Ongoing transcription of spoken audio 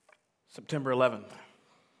September 11th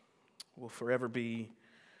will forever be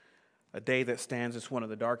a day that stands as one of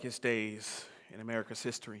the darkest days in America's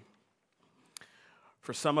history.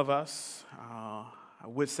 For some of us, I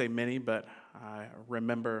would say many, but I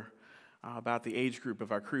remember about the age group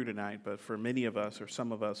of our crew tonight, but for many of us, or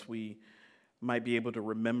some of us, we might be able to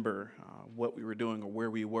remember what we were doing or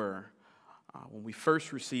where we were when we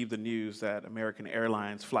first received the news that American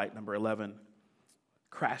Airlines Flight number 11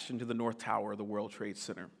 crashed into the North Tower of the World Trade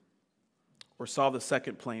Center, or saw the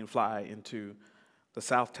second plane fly into the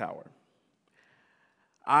South Tower.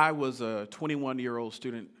 I was a 21-year-old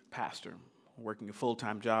student pastor working a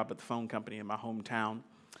full-time job at the phone company in my hometown,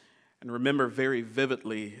 and remember very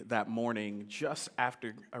vividly that morning, just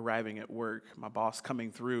after arriving at work, my boss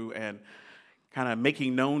coming through and kind of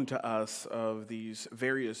making known to us of these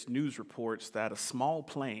various news reports that a small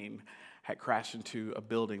plane had crashed into a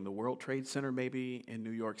building, the World Trade Center maybe in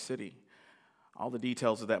New York City. All the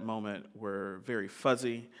details of that moment were very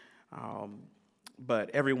fuzzy, but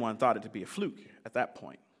everyone thought it to be a fluke at that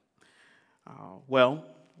point.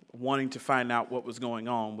 Wanting to find out what was going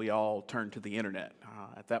on, we all turned to the internet.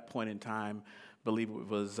 At that point in time, I believe it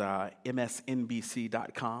was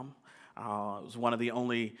msnbc.com. It was one of the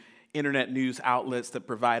only internet news outlets that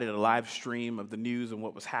provided a live stream of the news and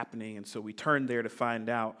what was happening, and so we turned there to find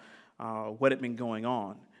out what had been going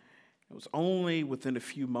on. It was only within a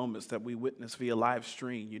few moments that we witnessed via live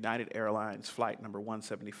stream United Airlines Flight number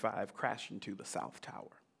 175 crash into the South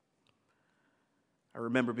Tower. I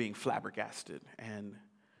remember being flabbergasted and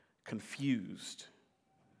confused.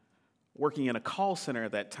 Working in a call center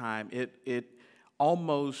at that time, it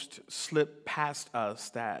almost slipped past us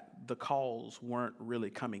that the calls weren't really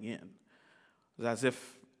coming in. It was as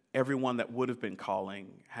if everyone that would have been calling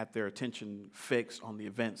had their attention fixed on the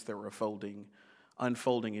events that were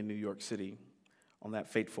unfolding in New York City on that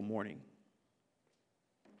fateful morning.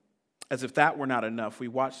 As if that were not enough, we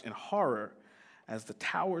watched in horror as the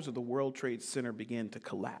towers of the World Trade Center began to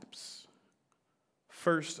collapse.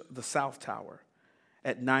 First, the South Tower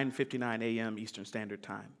at 9:59 a.m. Eastern Standard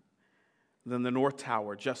Time. Then the North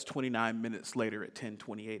Tower just 29 minutes later at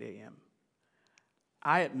 10:28 a.m.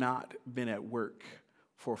 I had not been at work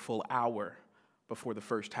for a full hour before the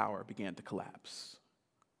first tower began to collapse.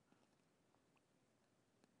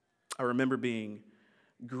 I remember being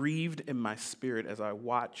grieved in my spirit as I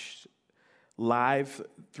watched live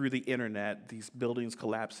through the internet these buildings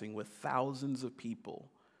collapsing with thousands of people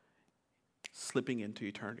slipping into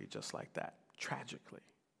eternity just like that, tragically.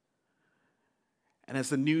 And as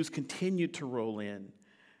the news continued to roll in,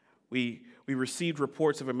 we received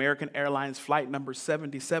reports of American Airlines Flight number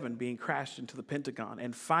 77 being crashed into the Pentagon,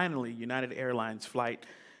 and finally United Airlines Flight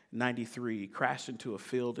 93 crashed into a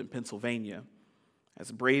field in Pennsylvania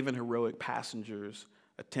as brave and heroic passengers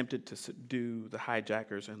attempted to subdue the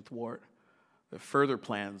hijackers and thwart the further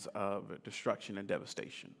plans of destruction and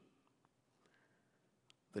devastation.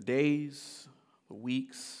 The days, the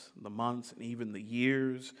weeks, the months, and even the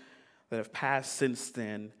years that have passed since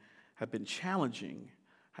then have been challenging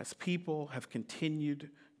as people have continued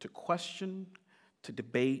to question, to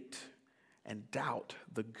debate, and doubt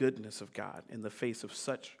the goodness of God in the face of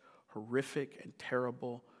such horrific and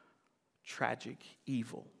terrible tragic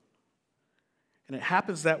evil. And it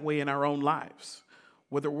happens that way in our own lives.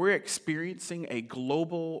 Whether we're experiencing a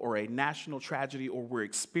global or a national tragedy, or we're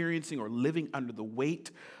experiencing or living under the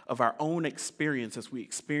weight of our own experience as we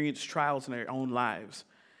experience trials in our own lives,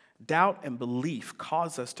 doubt and belief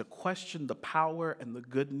cause us to question the power and the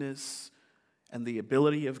goodness and the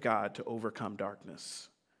ability of God to overcome darkness.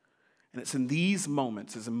 And it's in these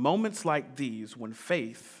moments, it's in moments like these, when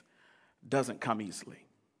faith doesn't come easily.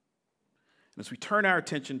 And as we turn our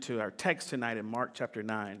attention to our text tonight in Mark chapter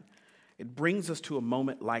 9, it brings us to a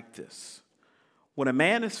moment like this, when a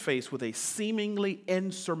man is faced with a seemingly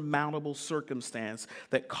insurmountable circumstance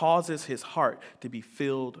that causes his heart to be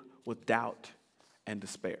filled with doubt and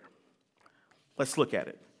despair. Let's look at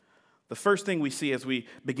it. The first thing we see as we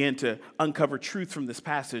begin to uncover truth from this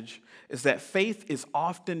passage is that faith is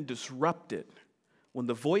often disrupted when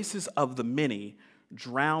the voices of the many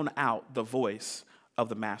drown out the voice of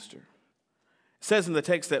the master. It says in the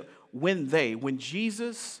text that when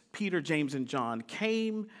Jesus, Peter, James, and John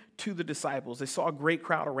came to the disciples, they saw a great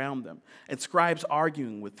crowd around them and scribes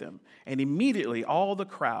arguing with them. And immediately all the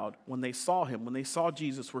crowd, when they saw him, when they saw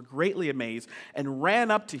Jesus, were greatly amazed and ran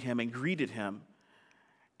up to him and greeted him.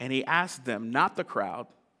 And he asked them, not the crowd,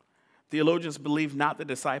 theologians believe not the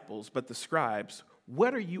disciples, but the scribes,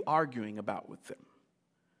 what are you arguing about with them?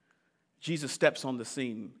 Jesus steps on the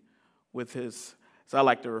scene with his, as I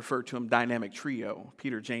like to refer to him, dynamic trio,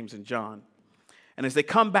 Peter, James, and John. And as they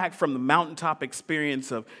come back from the mountaintop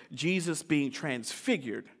experience of Jesus being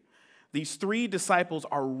transfigured, these three disciples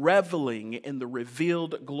are reveling in the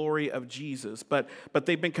revealed glory of Jesus, but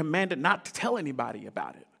they've been commanded not to tell anybody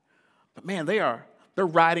about it. But man, they're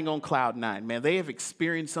riding on cloud nine. Man, they have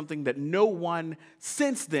experienced something that no one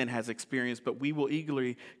since then has experienced, but we will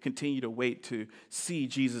eagerly continue to wait to see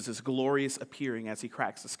Jesus' glorious appearing as he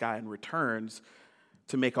cracks the sky and returns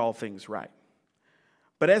to make all things right.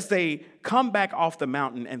 But as they come back off the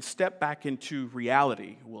mountain and step back into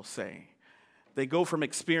reality, we'll say, they go from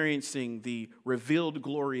experiencing the revealed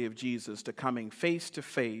glory of Jesus to coming face to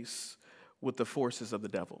face with the forces of the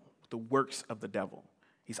devil, the works of the devil.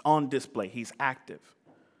 He's on display. He's active.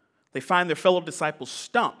 They find their fellow disciples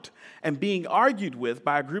stumped and being argued with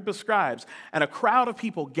by a group of scribes and a crowd of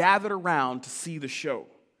people gathered around to see the show.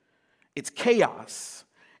 It's chaos,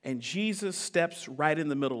 and Jesus steps right in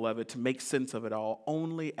the middle of it to make sense of it all,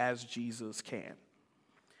 only as Jesus can.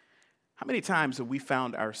 How many times have we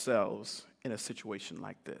found ourselves in a situation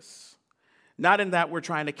like this? Not in that we're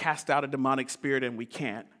trying to cast out a demonic spirit and we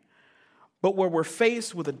can't, but where we're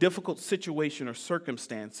faced with a difficult situation or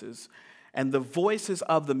circumstances and the voices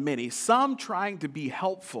of the many, some trying to be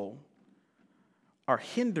helpful, are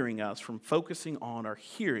hindering us from focusing on or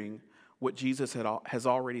hearing what Jesus has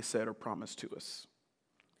already said or promised to us.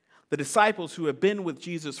 The disciples who have been with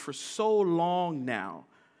Jesus for so long now,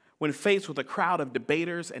 when faced with a crowd of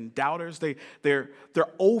debaters and doubters, they're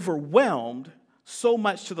overwhelmed so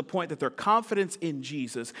much to the point that their confidence in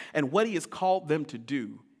Jesus and what he has called them to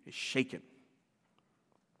do is shaken.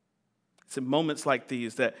 It's in moments like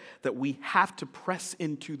these that we have to press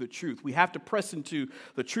into the truth. We have to press into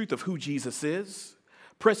the truth of who Jesus is,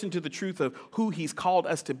 press into the truth of who he's called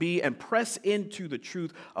us to be, and press into the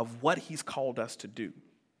truth of what he's called us to do.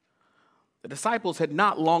 The disciples had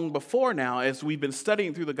not long before now, as we've been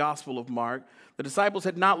studying through the Gospel of Mark, the disciples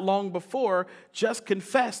had not long before just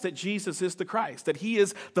confessed that Jesus is the Christ, that he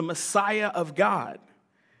is the Messiah of God.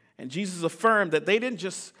 And Jesus affirmed that they didn't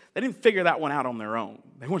figure that one out on their own.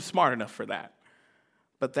 They weren't smart enough for that.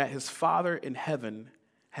 But that his Father in heaven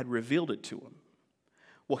had revealed it to him.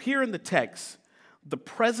 Well, here in the text, the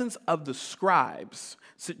presence of the scribes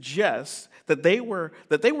suggests that they were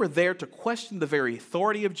there to question the very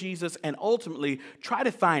authority of Jesus and ultimately try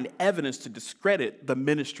to find evidence to discredit the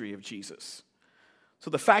ministry of Jesus. So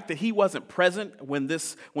the fact that he wasn't present when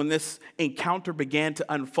this encounter began to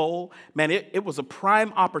unfold, man, it was a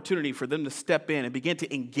prime opportunity for them to step in and begin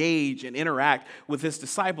to engage and interact with his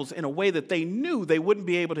disciples in a way that they knew they wouldn't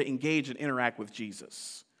be able to engage and interact with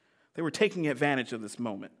Jesus. They were taking advantage of this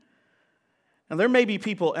moment. And there may be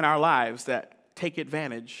people in our lives that take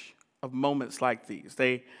advantage of moments like these.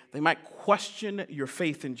 They might question your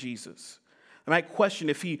faith in Jesus. They might question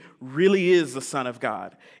if he really is the Son of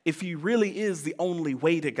God, if he really is the only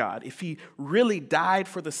way to God, if he really died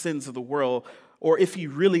for the sins of the world, or if he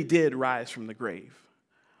really did rise from the grave.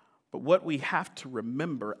 But what we have to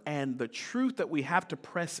remember, and the truth that we have to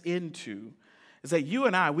press into, is that you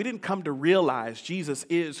and I, we didn't come to realize Jesus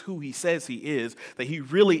is who he says he is, that he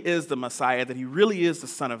really is the Messiah, that he really is the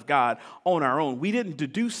Son of God on our own. We didn't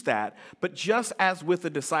deduce that, but just as with the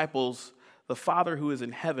disciples, the Father who is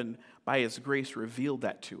in heaven, by his grace, revealed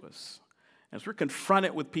that to us. As we're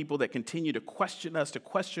confronted with people that continue to question us, to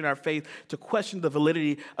question our faith, to question the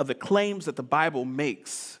validity of the claims that the Bible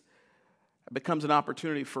makes, it becomes an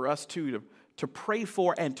opportunity for us too to pray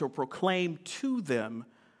for and to proclaim to them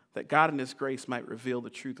that God in his grace might reveal the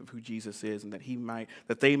truth of who Jesus is, and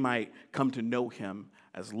that they might come to know him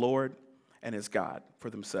as Lord and as God for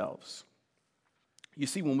themselves. You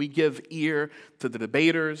see, when we give ear to the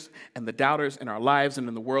debaters and the doubters in our lives and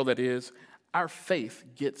in the world that is, our faith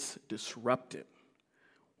gets disrupted.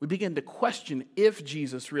 We begin to question if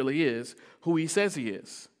Jesus really is who he says he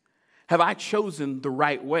is. Have I chosen the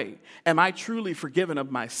right way? Am I truly forgiven of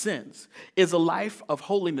my sins? Is a life of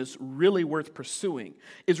holiness really worth pursuing?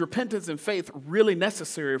 Is repentance and faith really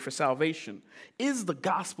necessary for salvation? Is the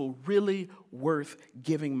gospel really worth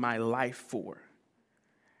giving my life for?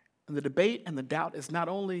 And the debate and the doubt is not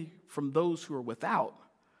only from those who are without,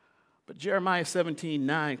 but Jeremiah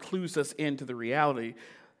 17:9 clues us into the reality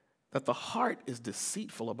that the heart is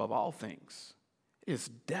deceitful above all things. It is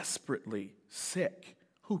desperately sick.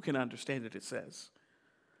 Who can understand it, it says.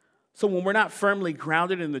 So when we're not firmly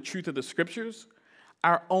grounded in the truth of the scriptures,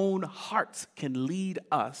 our own hearts can lead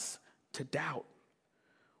us to doubt.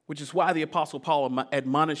 Which is why the Apostle Paul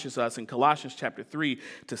admonishes us in Colossians chapter 3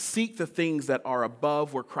 to seek the things that are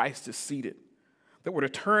above where Christ is seated. That we're to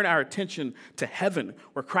turn our attention to heaven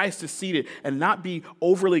where Christ is seated and not be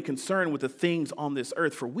overly concerned with the things on this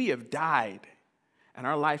earth. For we have died and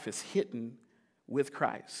our life is hidden with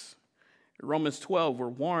Christ. In Romans 12, we're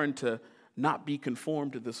warned to not be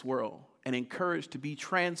conformed to this world and encouraged to be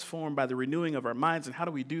transformed by the renewing of our minds. And how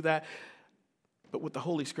do we do that? But with the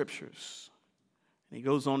Holy Scriptures. And he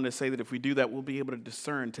goes on to say that if we do that, we'll be able to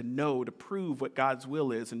discern, to know, to prove what God's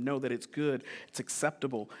will is and know that it's good, it's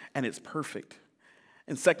acceptable, and it's perfect.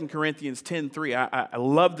 In 2 Corinthians 10:3, I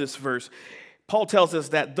love this verse. Paul tells us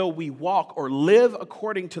that though we walk or live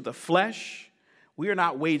according to the flesh, we are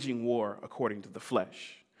not waging war according to the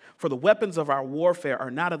flesh. For the weapons of our warfare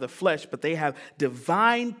are not of the flesh, but they have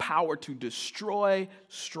divine power to destroy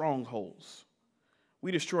strongholds.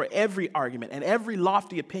 We destroy every argument and every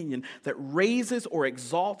lofty opinion that raises or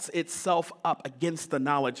exalts itself up against the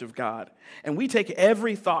knowledge of God. And we take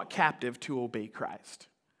every thought captive to obey Christ.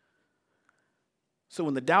 So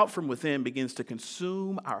when the doubt from within begins to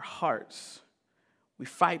consume our hearts, we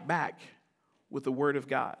fight back with the Word of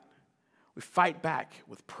God. We fight back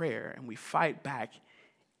with prayer, and we fight back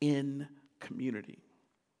in community.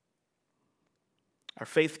 Our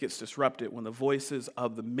faith gets disrupted when the voices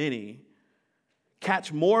of the many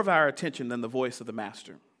catch more of our attention than the voice of the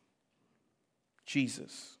Master,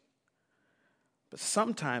 Jesus. But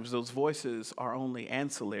sometimes those voices are only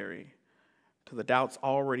ancillary to the doubts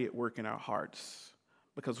already at work in our hearts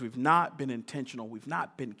because we've not been intentional, we've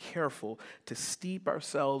not been careful to steep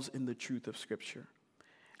ourselves in the truth of Scripture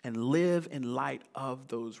and live in light of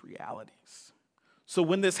those realities. So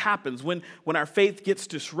when this happens, when our faith gets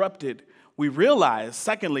disrupted, we realize,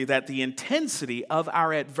 secondly, that the intensity of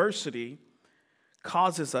our adversity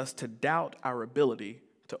causes us to doubt our ability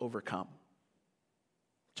to overcome.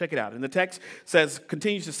 Check it out. And the text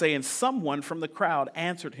continues to say, and someone from the crowd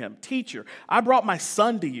answered him, "Teacher, I brought my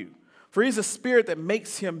son to you, for he is a spirit that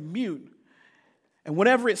makes him mute. And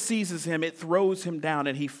whenever it seizes him, it throws him down,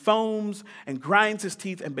 and he foams and grinds his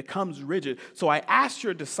teeth and becomes rigid. So I asked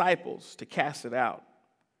your disciples to cast it out,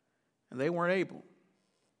 and they weren't able."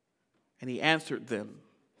 And he answered them,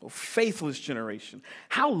 "O faithless generation,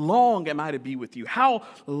 how long am I to be with you? How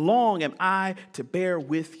long am I to bear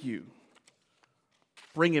with you?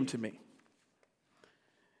 Bring him to me."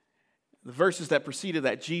 The verses that preceded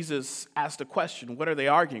that, Jesus asked a question. What are they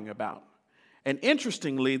arguing about? And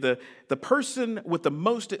interestingly, the person with the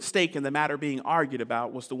most at stake in the matter being argued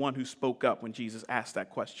about was the one who spoke up when Jesus asked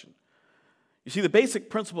that question. You see, the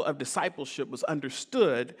basic principle of discipleship was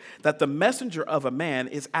understood that the messenger of a man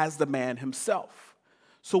is as the man himself.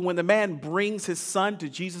 So when the man brings his son to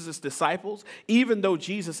Jesus' disciples, even though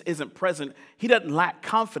Jesus isn't present, he doesn't lack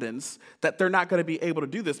confidence that they're not going to be able to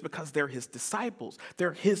do this because they're his disciples.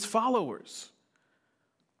 They're his followers.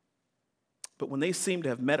 But when they seemed to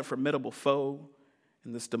have met a formidable foe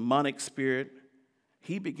in this demonic spirit,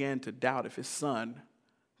 he began to doubt if his son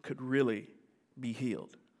could really be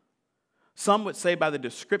healed. Some would say by the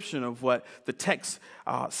description of what the text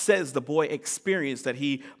says the boy experienced that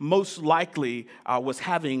he most likely was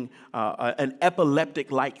having an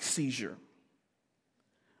epileptic-like seizure.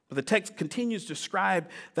 But the text continues to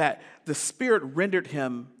describe that the spirit rendered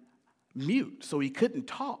him mute, so he couldn't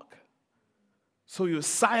talk. So he was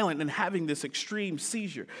silent and having this extreme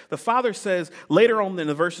seizure. The father says later on in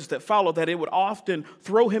the verses that follow that it would often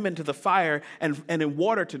throw him into the fire and in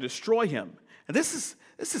water to destroy him. And this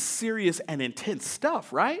is serious and intense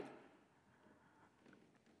stuff, right?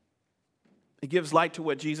 It gives light to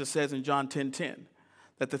what Jesus says in John 10:10,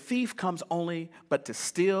 that the thief comes only but to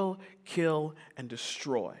steal, kill, and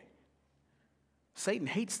destroy. Satan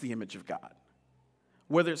hates the image of God,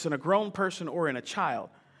 whether it's in a grown person or in a child.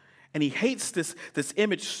 And he hates this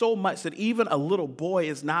image so much that even a little boy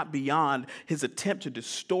is not beyond his attempt to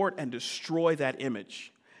distort and destroy that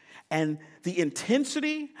image. And the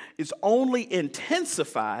intensity is only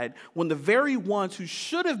intensified when the very ones who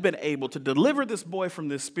should have been able to deliver this boy from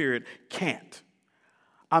this spirit can't.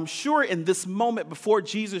 I'm sure in this moment before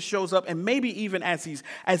Jesus shows up, and maybe even as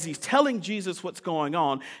he's telling Jesus what's going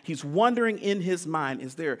on, he's wondering in his mind,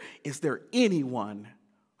 is there anyone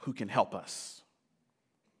who can help us?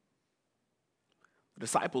 The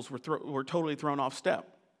disciples were totally thrown off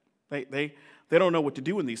step. They don't know what to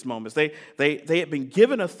do in these moments. They had been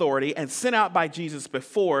given authority and sent out by Jesus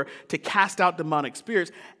before to cast out demonic spirits,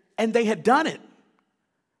 and they had done it.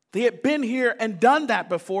 They had been here and done that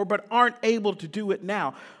before, but aren't able to do it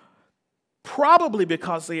now. Probably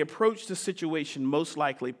because they approached the situation most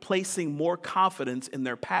likely placing more confidence in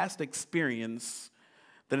their past experience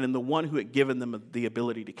than in the one who had given them the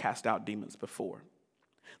ability to cast out demons before.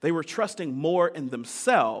 They were trusting more in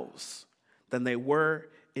themselves than they were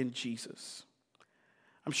in Jesus.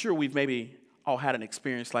 I'm sure we've maybe all had an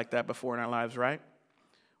experience like that before in our lives, right?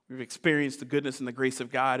 We've experienced the goodness and the grace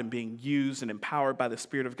of God and being used and empowered by the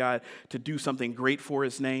Spirit of God to do something great for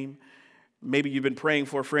his name. Maybe you've been praying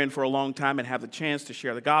for a friend for a long time and have the chance to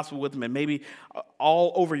share the gospel with them. And maybe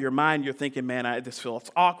all over your mind, you're thinking, man, this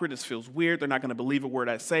feels awkward. This feels weird. They're not going to believe a word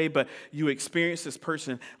I say. But you experience this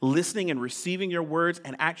person listening and receiving your words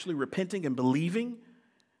and actually repenting and believing.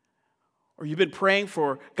 Or you've been praying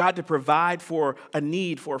for God to provide for a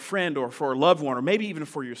need for a friend or for a loved one, or maybe even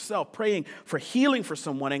for yourself, praying for healing for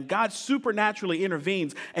someone, and God supernaturally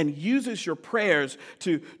intervenes and uses your prayers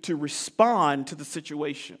to respond to the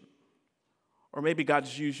situation. Or maybe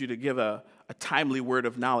God's used you to give a timely word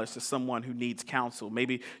of knowledge to someone who needs counsel.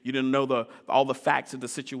 Maybe you didn't know all the facts of the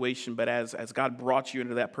situation, but as God brought you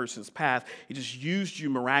into that person's path, he just used you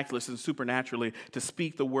miraculously and supernaturally to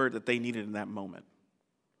speak the word that they needed in that moment.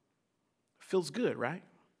 Feels good, right?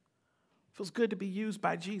 Feels good to be used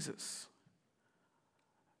by Jesus.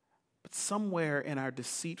 But somewhere in our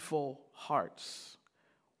deceitful hearts,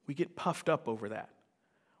 we get puffed up over that.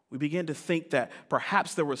 We begin to think that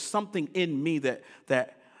perhaps there was something in me that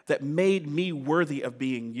made me worthy of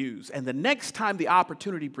being used. And the next time the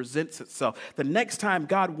opportunity presents itself, the next time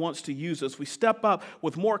God wants to use us, we step up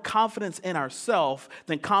with more confidence in ourselves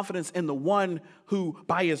than confidence in the one who,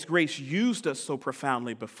 by his grace, used us so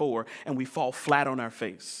profoundly before, and we fall flat on our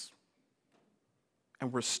face.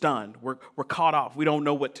 And we're stunned. We're caught off. We don't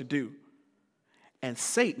know what to do. And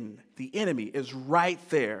Satan, the enemy, is right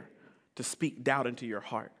there to speak doubt into your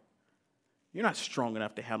heart. You're not strong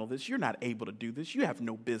enough to handle this. You're not able to do this. You have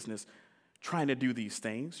no business trying to do these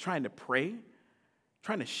things, trying to pray,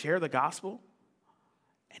 trying to share the gospel.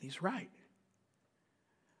 And he's right.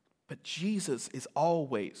 But Jesus is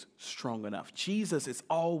always strong enough. Jesus is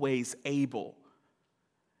always able.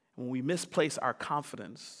 When we misplace our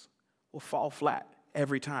confidence, we'll fall flat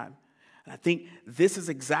every time. And I think this is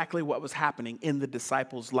exactly what was happening in the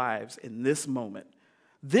disciples' lives in this moment.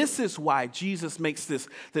 This is why Jesus makes this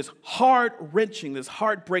heart-wrenching, this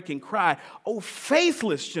heartbreaking cry, "Oh,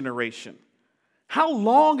 faithless generation, how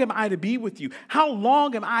long am I to be with you? How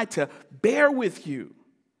long am I to bear with you?"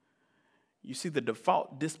 You see, the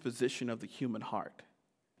default disposition of the human heart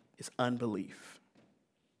is unbelief.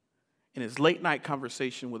 In his late-night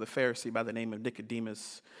conversation with a Pharisee by the name of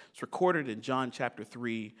Nicodemus, it's recorded in John chapter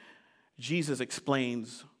 3, Jesus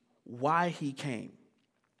explains why he came.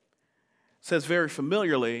 It says very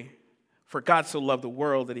familiarly, "For God so loved the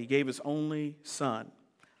world that he gave his only Son,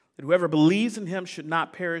 that whoever believes in him should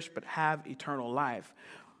not perish but have eternal life."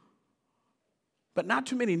 But not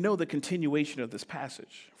too many know the continuation of this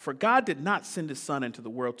passage. "For God did not send his Son into the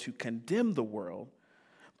world to condemn the world,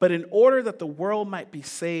 but in order that the world might be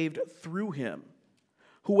saved through him.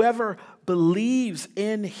 Whoever believes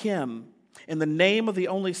in him, in the name of the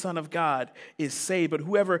only Son of God, is saved. But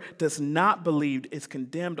whoever does not believe is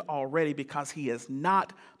condemned already because he has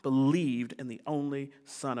not believed in the only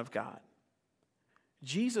Son of God."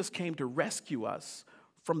 Jesus came to rescue us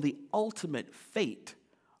from the ultimate fate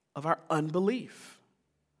of our unbelief.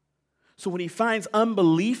 So when he finds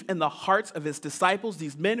unbelief in the hearts of his disciples,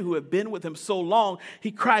 these men who have been with him so long,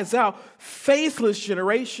 he cries out, "Faithless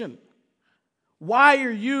generation. Why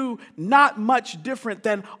are you not much different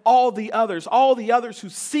than all the others who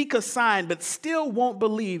seek a sign but still won't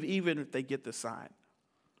believe even if they get the sign?"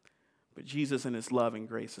 But Jesus in his love and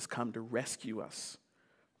grace has come to rescue us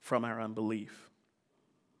from our unbelief.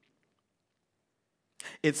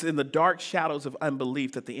 It's in the dark shadows of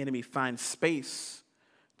unbelief that the enemy finds space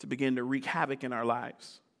to begin to wreak havoc in our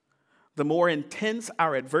lives. The more intense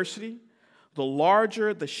our adversity, the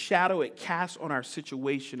larger the shadow it casts on our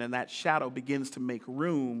situation, and that shadow begins to make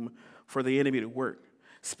room for the enemy to work,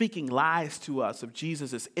 speaking lies to us of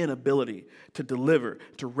Jesus' inability to deliver,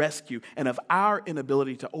 to rescue, and of our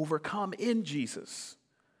inability to overcome in Jesus.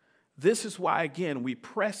 This is why, again, we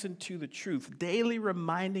press into the truth, daily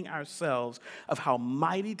reminding ourselves of how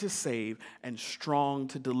mighty to save and strong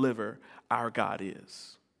to deliver our God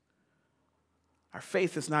is. Our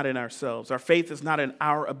faith is not in ourselves. Our faith is not in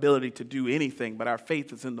our ability to do anything, but our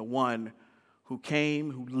faith is in the one who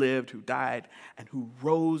came, who lived, who died, and who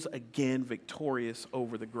rose again victorious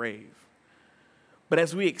over the grave. But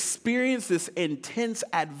as we experience this intense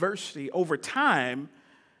adversity over time,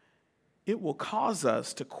 it will cause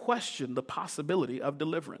us to question the possibility of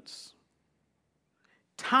deliverance.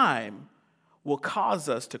 Time will cause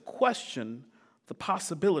us to question the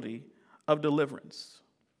possibility of deliverance.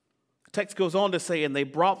 The text goes on to say, "And they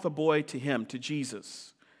brought the boy to him," to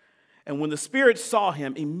Jesus. "And when the spirit saw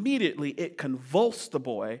him, immediately it convulsed the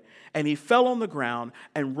boy, and he fell on the ground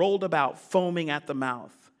and rolled about, foaming at the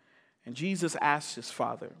mouth. And Jesus asked his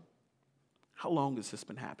father, 'How long has this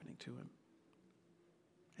been happening to him?'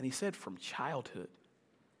 And he said from childhood.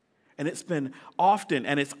 And it's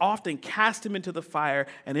often cast him into the fire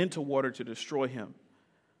and into water to destroy him.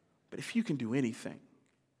 But if you can do anything,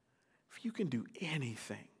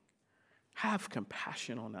 have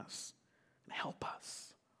compassion on us and help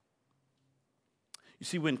us. You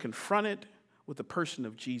see, when confronted with the person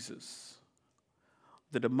of Jesus,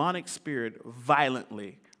 the demonic spirit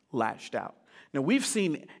violently lashed out. Now, we've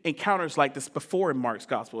seen encounters like this before in Mark's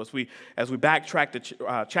gospel as we backtrack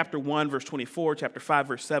to chapter 1, verse 24, chapter 5,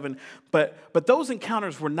 verse 7. But those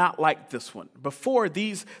encounters were not like this one. Before,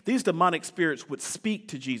 these demonic spirits would speak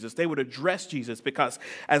to Jesus. They would address Jesus because,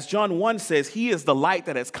 as John 1 says, he is the light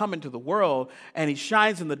that has come into the world, and he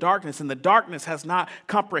shines in the darkness, and the darkness has not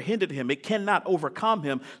comprehended him. It cannot overcome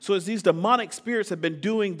him. So as these demonic spirits have been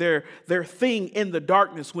doing their thing in the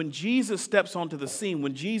darkness, when Jesus steps onto the scene,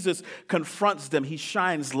 when Jesus confronts them, he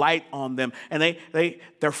shines light on them, and they're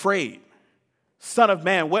afraid. Son of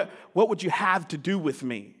man, what would you have to do with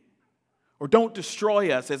me? Or don't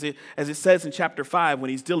destroy us, as it says in chapter 5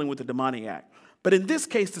 when he's dealing with the demoniac. But in this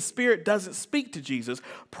case, the spirit doesn't speak to Jesus,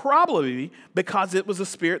 probably because it was a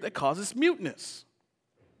spirit that causes muteness.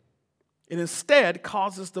 It instead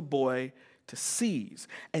causes the boy to seize.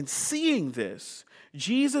 And seeing this,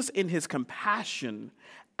 Jesus, in his compassion,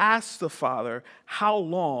 asks the father, how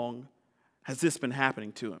long has this been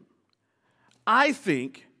happening to him? I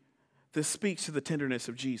think this speaks to the tenderness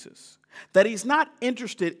of Jesus, that he's not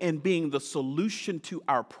interested in being the solution to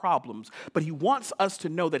our problems, but he wants us to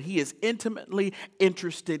know that he is intimately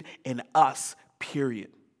interested in us, period.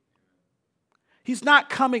 He's not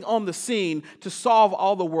coming on the scene to solve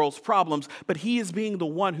all the world's problems, but he is being the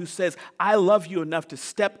one who says, I love you enough to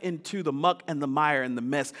step into the muck and the mire and the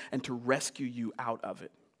mess and to rescue you out of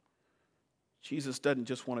it. Jesus doesn't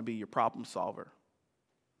just want to be your problem solver.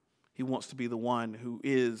 He wants to be the one who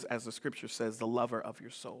is, as the scripture says, the lover of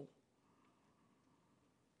your soul.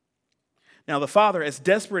 Now, the father, as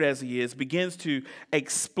desperate as he is, begins to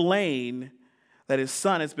explain that his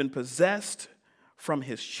son has been possessed from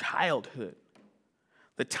his childhood.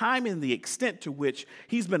 The time and the extent to which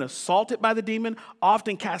he's been assaulted by the demon,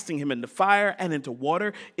 often casting him into fire and into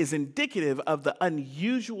water, is indicative of the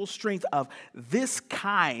unusual strength of this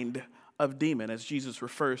kind of demon, as Jesus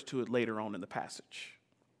refers to it later on in the passage.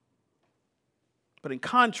 But in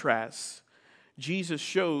contrast, Jesus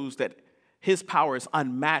shows that his power is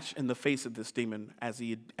unmatched in the face of this demon as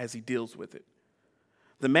he deals with it.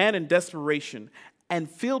 The man, in desperation and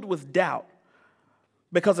filled with doubt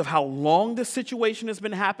because of how long this situation has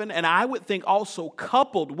been happening, and I would think also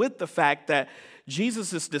coupled with the fact that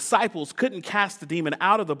Jesus' disciples couldn't cast the demon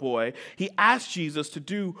out of the boy, he asked Jesus to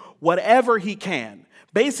do whatever he can.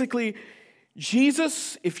 Basically,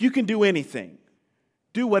 Jesus, if you can do anything,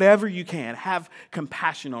 do whatever you can. Have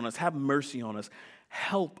compassion on us. Have mercy on us.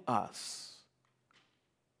 Help us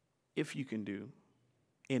if you can do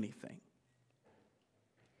anything.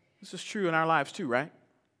 This is true in our lives too, right?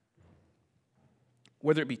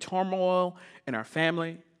 Whether it be turmoil in our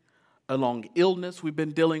family, a long illness we've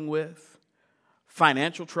been dealing with,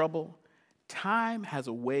 financial trouble, time has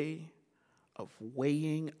a way of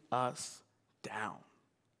weighing us down.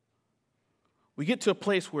 We get to a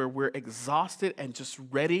place where we're exhausted and just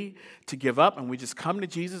ready to give up, and we just come to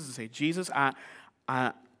Jesus and say, Jesus,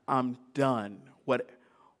 I'm done.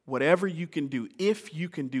 Whatever you can do, if you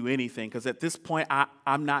can do anything, because at this point,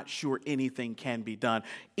 I'm not sure anything can be done.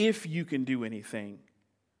 If you can do anything,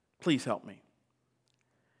 please help me.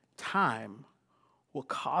 Time will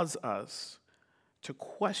cause us to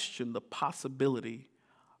question the possibility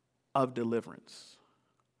of deliverance.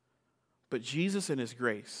 But Jesus, in his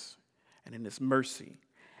grace and in his mercy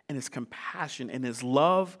and his compassion and his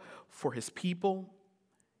love for his people,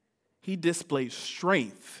 he displays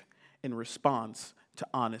strength in response to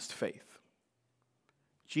honest faith.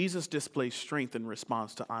 Jesus displays strength in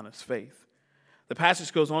response to honest faith. The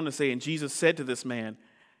passage goes on to say, and Jesus said to this man,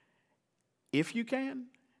 if you can,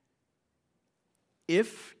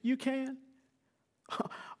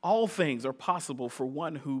 all things are possible for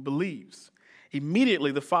one who believes.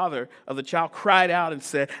 Immediately, the father of the child cried out and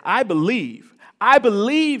said, I believe,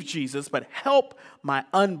 Jesus, but help my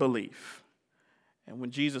unbelief. And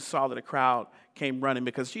when Jesus saw that a crowd came running,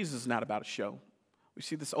 because Jesus is not about a show. We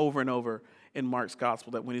see this over and over in Mark's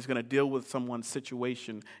gospel, that when he's going to deal with someone's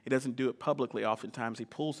situation, he doesn't do it publicly oftentimes. He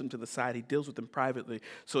pulls them to the side. He deals with them privately.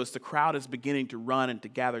 So as the crowd is beginning to run and to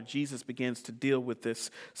gather, Jesus begins to deal with this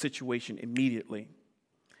situation immediately.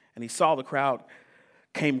 And he saw the crowd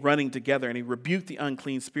came running together, and he rebuked the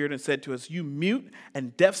unclean spirit and said to us, you mute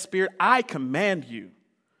and deaf spirit, I command you,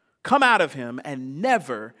 come out of him and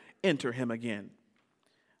never enter him again.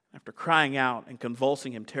 After crying out and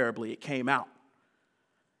convulsing him terribly, it came out.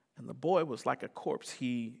 And the boy was like a corpse.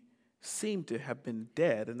 He seemed to have been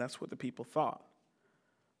dead, and that's what the people thought.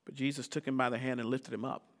 But Jesus took him by the hand and lifted him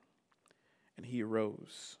up, and he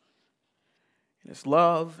arose. In his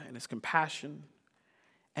love and his compassion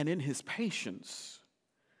and in his patience,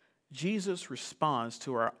 Jesus responds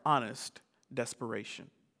to our honest desperation.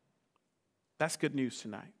 That's good news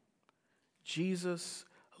tonight. Jesus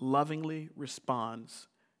lovingly responds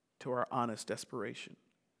to our honest desperation.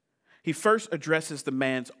 He first addresses the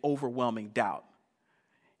man's overwhelming doubt.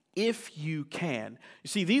 If you can. You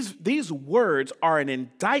see, these words are an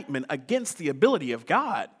indictment against the ability of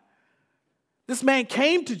God. This man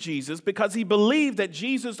came to Jesus because he believed that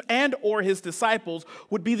Jesus and or his disciples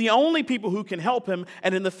would be the only people who can help him.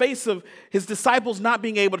 And in the face of his disciples not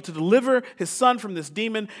being able to deliver his son from this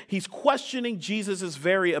demon, he's questioning Jesus'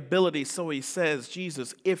 very ability. So he says,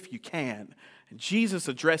 Jesus, if you can. And Jesus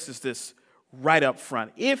addresses this right up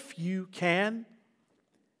front. If you can.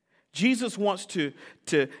 Jesus wants to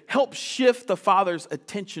help shift the Father's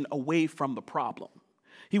attention away from the problem.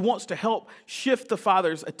 He wants to help shift the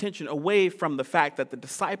Father's attention away from the fact that the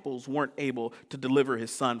disciples weren't able to deliver his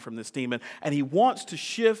son from this demon. And he wants to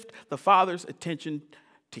shift the Father's attention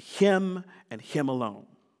to him and him alone.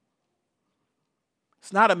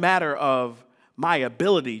 It's not a matter of my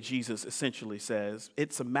ability, Jesus essentially says.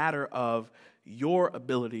 It's a matter of your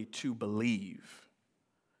ability to believe.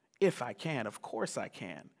 If I can, of course I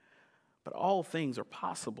can. But all things are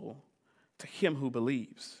possible to him who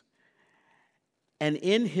believes. And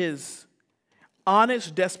in his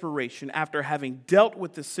honest desperation, after having dealt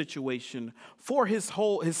with this situation for his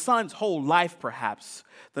son's whole life perhaps,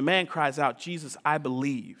 the man cries out, Jesus, I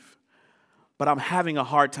believe, but I'm having a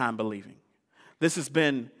hard time believing. This has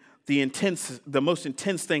been the most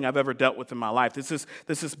intense thing I've ever dealt with in my life. This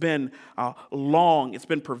has been long. It's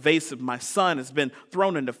been pervasive. My son has been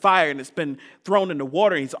thrown into fire and it's been thrown into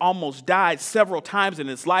water. He's almost died several times in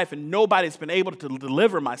his life and nobody's been able to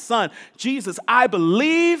deliver my son. Jesus, I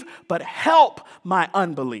believe, but help my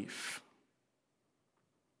unbelief.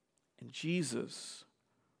 And Jesus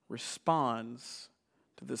responds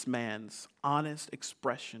to this man's honest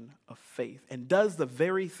expression of faith and does the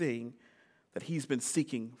very thing that he's been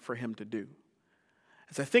seeking for him to do.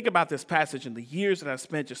 As I think about this passage and the years that I've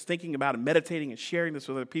spent just thinking about and meditating and sharing this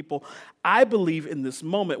with other people, I believe in this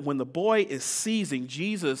moment when the boy is seizing,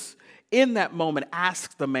 Jesus in that moment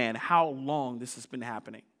asks the man how long this has been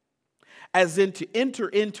happening. As in to enter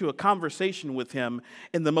into a conversation with him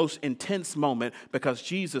in the most intense moment because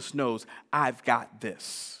Jesus knows, I've got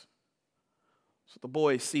this. So the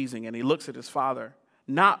boy is seizing and he looks at his father,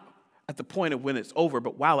 not at the point of when it's over,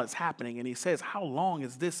 but while it's happening. And he says, how long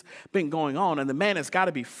has this been going on? And the man has got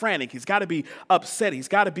to be frantic. He's got to be upset. He's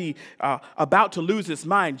got to be about to lose his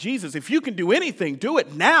mind. Jesus, if you can do anything, do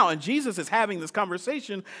it now. And Jesus is having this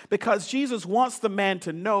conversation because Jesus wants the man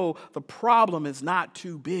to know the problem is not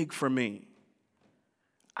too big for me.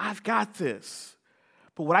 I've got this.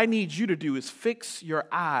 But what I need you to do is fix your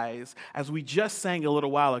eyes, as we just sang a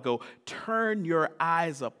little while ago, turn your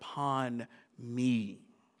eyes upon me.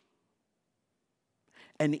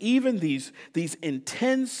 And even these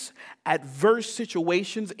intense, adverse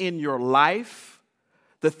situations in your life,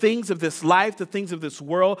 the things of this life, the things of this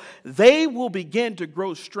world, they will begin to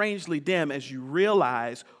grow strangely dim as you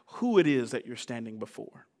realize who it is that you're standing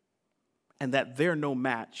before and that they're no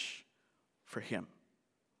match for him.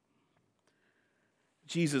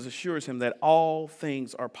 Jesus assures him that all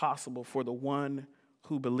things are possible for the one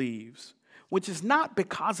who believes, which is not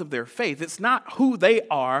because of their faith. It's not who they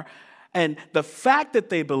are and the fact that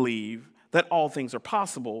they believe that all things are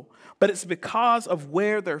possible, but it's because of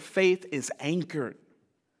where their faith is anchored.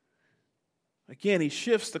 Again, he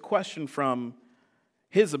shifts the question from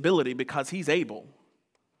his ability because he's able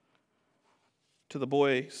to the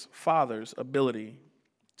boy's father's ability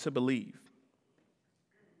to believe.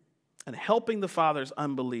 And helping the father's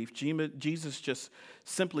unbelief, Jesus just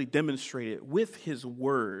simply demonstrated with his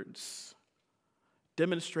words,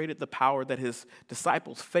 demonstrated the power that his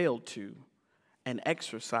disciples failed to and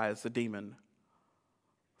exorcised the demon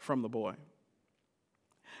from the boy.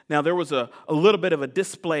 Now, there was a little bit of a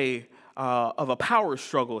display of a power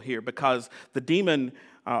struggle here because the demon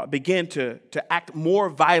began to react more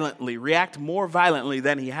violently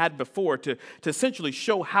than he had before to essentially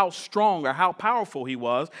show how strong or how powerful he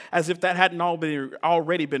was, as if that hadn't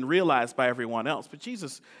already been realized by everyone else. But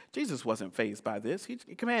Jesus wasn't fazed by this. He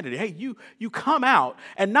commanded, hey, you come out,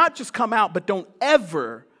 and not just come out, but don't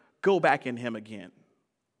ever go back in him again.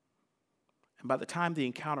 And by the time the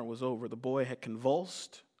encounter was over, the boy had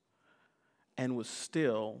convulsed and was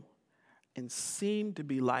still and seemed to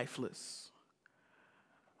be lifeless.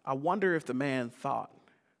 I wonder if the man thought,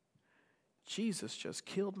 Jesus just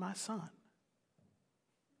killed my son.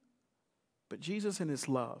 But Jesus, in his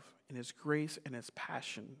love, in his grace, and his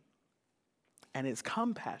passion, and his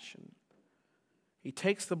compassion, he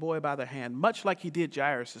takes the boy by the hand, much like he did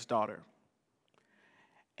Jairus' daughter,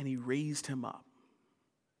 and he raised him up.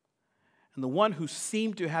 And the one who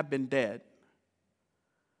seemed to have been dead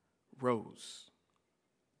rose.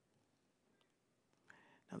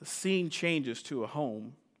 Now the scene changes to a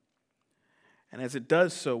home, and as it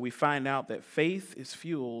does so, we find out that faith is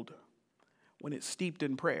fueled when it's steeped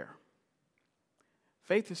in prayer.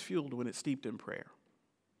 Faith is fueled when it's steeped in prayer.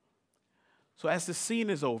 So as the scene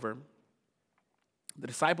is over, the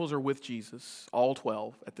disciples are with Jesus, all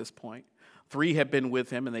 12 at this point. 3 have been with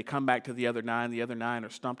him, and they come back to the other 9. The other 9 are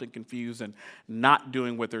stumped and confused and not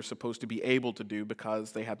doing what they're supposed to be able to do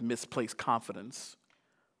because they have misplaced confidence,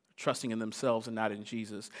 trusting in themselves and not in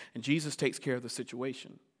Jesus. And Jesus takes care of the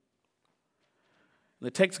situation. And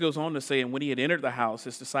the text goes on to say, and when he had entered the house,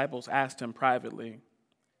 his disciples asked him privately,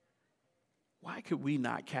 why could we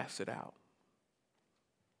not cast it out?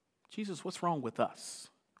 Jesus, what's wrong with us?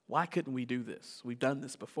 Why couldn't we do this? We've done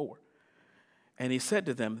this before. And he said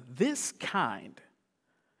to them, this kind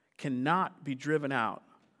cannot be driven out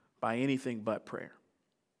by anything but prayer.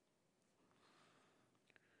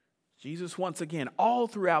 Jesus, once again, all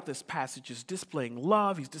throughout this passage is displaying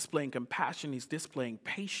love, he's displaying compassion, he's displaying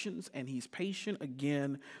patience, and he's patient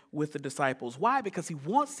again with the disciples. Why? Because he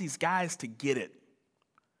wants these guys to get it.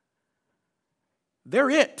 They're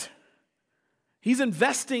it. He's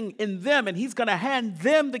investing in them, and he's going to hand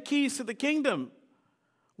them the keys to the kingdom.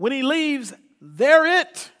 When he leaves, they're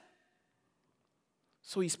it.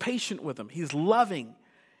 So he's patient with them. He's loving.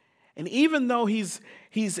 And even though he's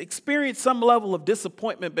experienced some level of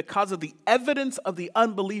disappointment because of the evidence of the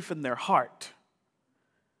unbelief in their heart,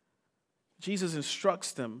 Jesus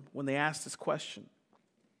instructs them when they ask this question.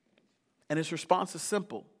 And his response is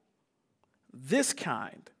simple. This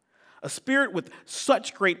kind, a spirit with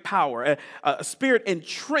such great power, a spirit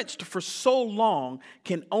entrenched for so long,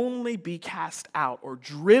 can only be cast out or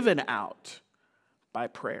driven out by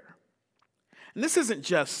prayer. And this isn't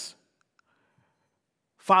just,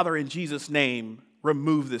 Father, in Jesus' name,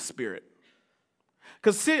 remove this spirit.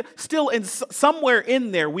 Because still, somewhere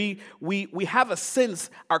in there, we have a sense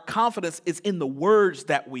our confidence is in the words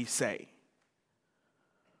that we say.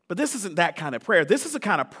 But this isn't that kind of prayer. This is a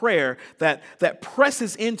kind of prayer that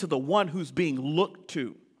presses into the one who's being looked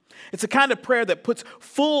to. It's a kind of prayer that puts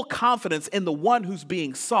full confidence in the one who's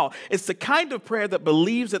being sought. It's the kind of prayer that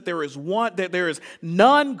believes that there is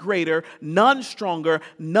none greater, none stronger,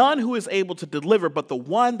 none who is able to deliver, but the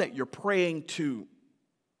one that you're praying to.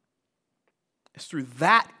 It's through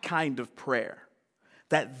that kind of prayer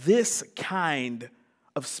that this kind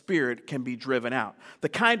of spirit can be driven out. The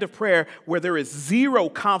kind of prayer where there is zero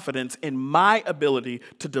confidence in my ability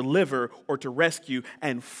to deliver or to rescue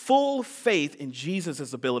and full faith in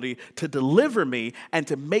Jesus' ability to deliver me and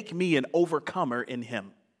to make me an overcomer in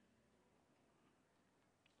him.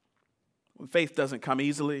 When faith doesn't come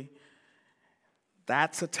easily,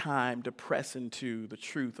 that's a time to press into the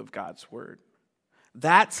truth of God's word.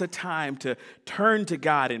 That's a time to turn to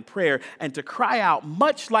God in prayer and to cry out,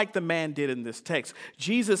 much like the man did in this text,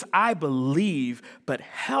 Jesus, I believe, but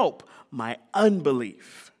help my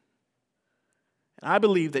unbelief. And I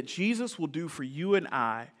believe that Jesus will do for you and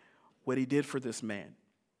I what he did for this man.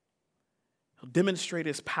 He'll demonstrate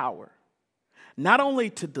his power, not only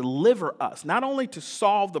to deliver us, not only to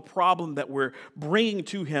solve the problem that we're bringing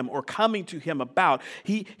to him or coming to him about.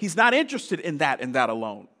 He's not interested in that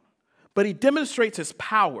alone. But he demonstrates his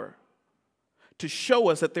power to show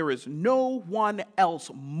us that there is no one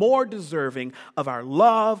else more deserving of our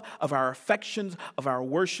love, of our affections, of our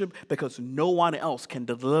worship, because no one else can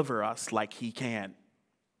deliver us like he can.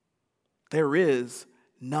 There is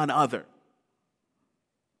none other.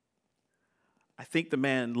 I think the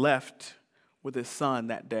man left with his son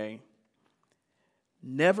that day,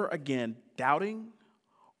 never again doubting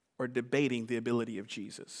or debating the ability of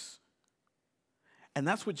Jesus. And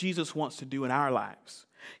that's what Jesus wants to do in our lives.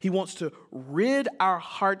 He wants to rid our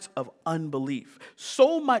hearts of unbelief,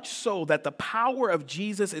 so much so that the power of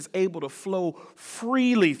Jesus is able to flow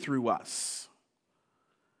freely through us.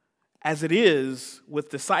 As it is with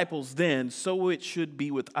disciples then, so it should be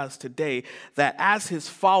with us today, that as his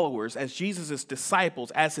followers, as Jesus' disciples,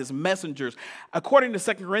 as his messengers, according to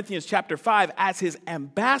 2 Corinthians chapter 5, as his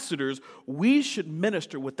ambassadors, we should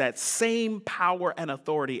minister with that same power and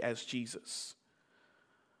authority as Jesus.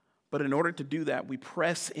 But in order to do that, we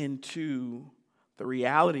press into the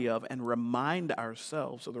reality of and remind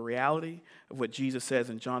ourselves of the reality of what Jesus says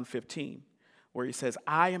in John 15, where he says,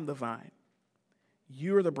 I am the vine,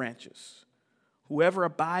 you are the branches. Whoever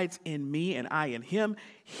abides in me and I in him,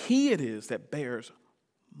 he it is that bears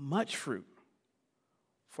much fruit.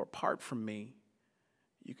 For apart from me,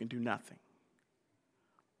 you can do nothing.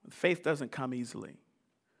 Faith doesn't come easily.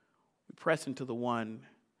 We press into the one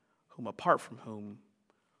whom apart from whom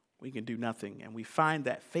we can do nothing. And we find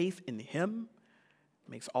that faith in him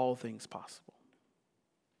makes all things possible.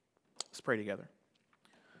 Let's pray together.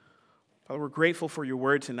 Father, we're grateful for your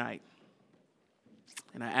word tonight.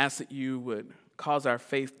 And I ask that you would cause our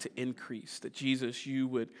faith to increase, that Jesus, you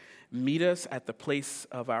would meet us at the place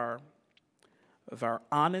of our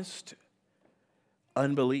honest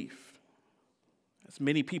unbelief. As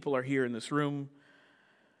many people are here in this room,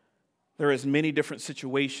 there are as many different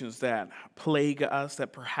situations that plague us,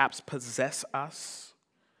 that perhaps possess us.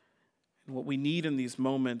 And what we need in these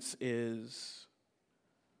moments is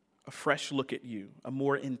a fresh look at you, a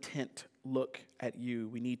more intent look at you.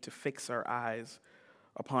 We need to fix our eyes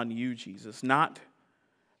upon you, Jesus, not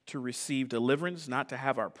to receive deliverance, not to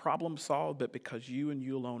have our problem solved, but because you and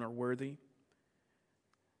you alone are worthy.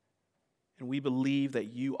 And we believe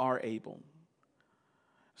that you are able.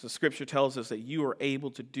 So Scripture tells us that you are able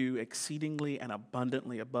to do exceedingly and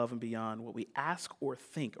abundantly above and beyond what we ask or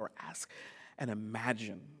think or ask and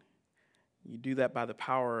imagine. You do that by the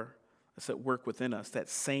power that's at work within us, that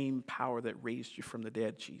same power that raised you from the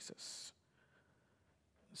dead, Jesus.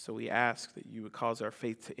 So we ask that you would cause our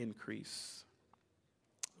faith to increase.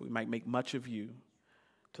 We might make much of you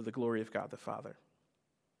to the glory of God the Father.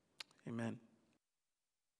 Amen.